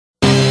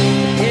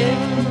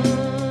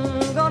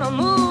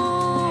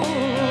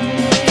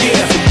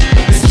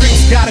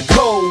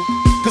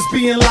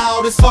being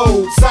loud is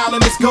old,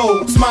 silent is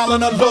gold,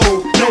 smiling are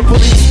low. No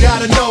police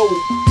gotta know,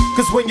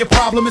 cause when your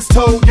problem is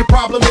told, your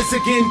problem is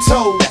again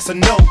told. That's a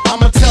no.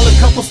 I'ma tell a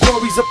couple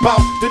stories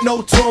about the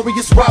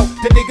notorious route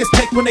that niggas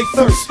take when they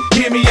thirst.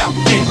 Hear me out.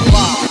 In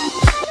 5,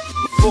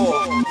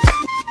 4,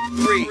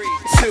 3,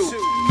 2,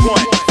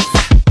 1.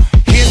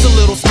 Here's a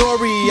little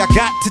story I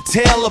got to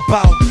tell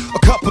about a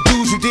couple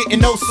dudes you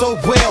didn't know so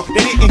well.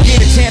 They didn't get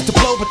a chance to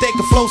blow, but they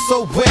can flow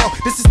so well.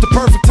 This is the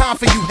perfect time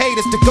for you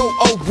haters to go,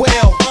 oh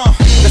well.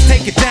 Let's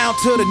take it down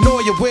to the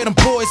Noya where them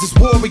boys is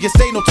warriors.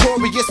 They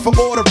notorious for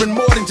ordering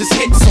more than just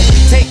hits. So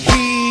take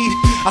heed.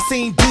 I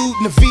seen dude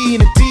in the V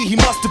and the D, he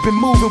must have been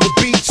moving with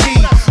BG.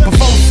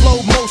 Before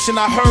slow motion,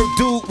 I heard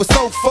dude was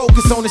so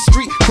focused on the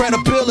street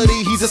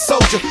credibility. He's a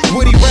soldier.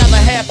 Would he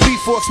rather have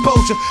beef for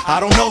exposure? I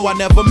don't know, I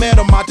never met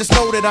him. I just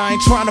know that I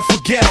ain't trying to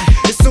forget him.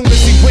 As soon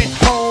as he went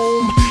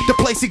home, the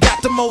place he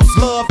got the most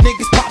love,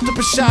 niggas popped up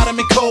and shot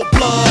him in cold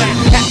blood.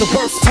 At the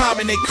worst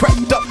time, and they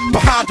crept up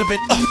behind him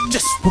and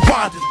just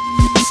rewinded him.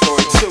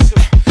 Story 2.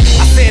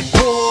 I said,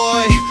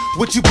 boy,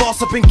 would you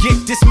boss up and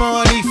get this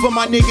money for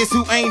my niggas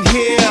who ain't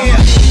here?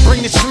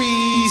 Bring the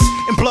trees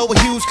and blow a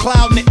huge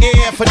cloud in the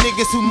air for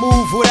niggas who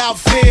move without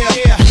fear.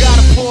 You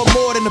gotta pour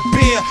more than a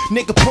beer,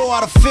 nigga, pour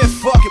out a fifth.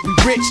 Fuck it, we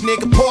rich,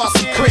 nigga, pour out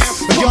some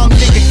crisp. A young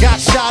nigga got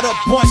shot up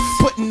once,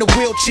 put in the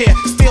wheelchair.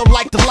 Still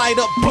like to light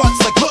up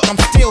blunts like, look, I'm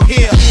still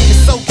here.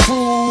 It's so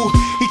true.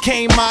 He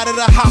came out of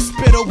the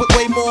hospital with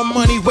way more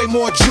money, way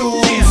more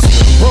jewels.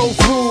 Roll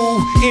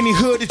through any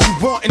hood that you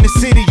want in the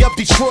city of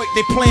Detroit,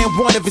 they playing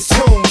one of his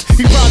tunes.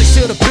 He probably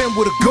should've been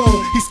with a goon.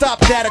 He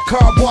stopped at a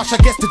car wash, I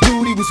guess the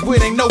dude he was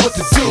with ain't know what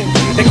to do.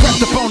 They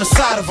crept up on the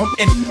side of him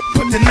and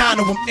put the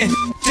 9 of him and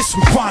just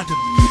rewinded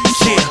him.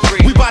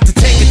 Yeah, we about to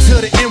take it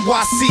to the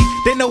NYC.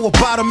 They know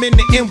about him in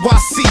the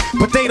NYC,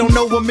 but they don't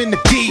know him in the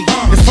D.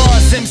 As far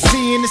as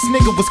MCing, this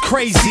nigga was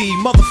crazy.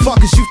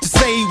 Motherfuckers used to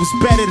say he was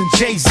better than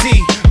Jay-Z.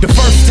 The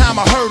first time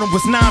I heard him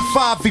was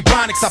 9-5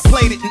 Ebonics. I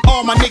played it and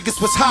all my niggas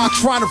was high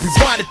trying to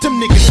rewind it. Them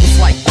niggas was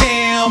like,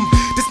 damn.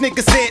 This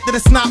nigga said that a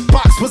snot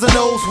box was a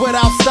nose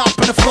without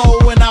stopping the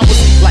flow. And I was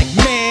like,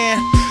 man,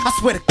 I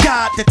swear to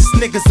God that this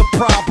nigga's a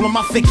problem.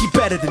 I think he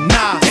better than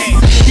Nas.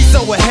 He's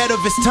so ahead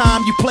of his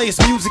time. You play his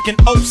music in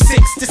 06,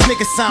 this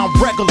nigga sound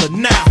regular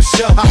now.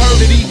 I heard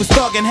that he was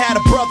thuggin', had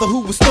a brother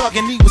who was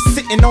thuggin'. He was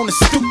sitting on the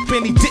stoop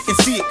and he didn't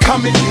see it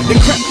coming. They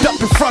crept up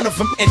in front of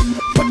him and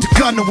put the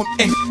gun to him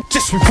and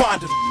just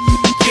rewinded him.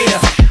 Yeah,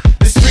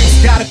 the streets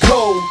gotta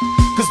go,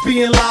 cause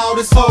being loud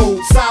is old,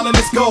 silent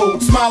is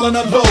gold, smiling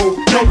are low.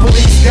 No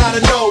police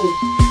gotta know,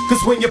 cause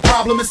when your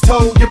problem is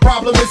told, your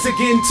problem is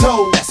again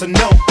told. That's a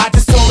no. I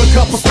just told a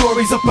couple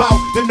stories about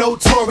the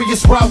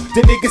notorious route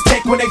that niggas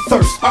take when they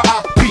thirst.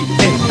 R.I.P.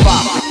 in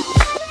 5.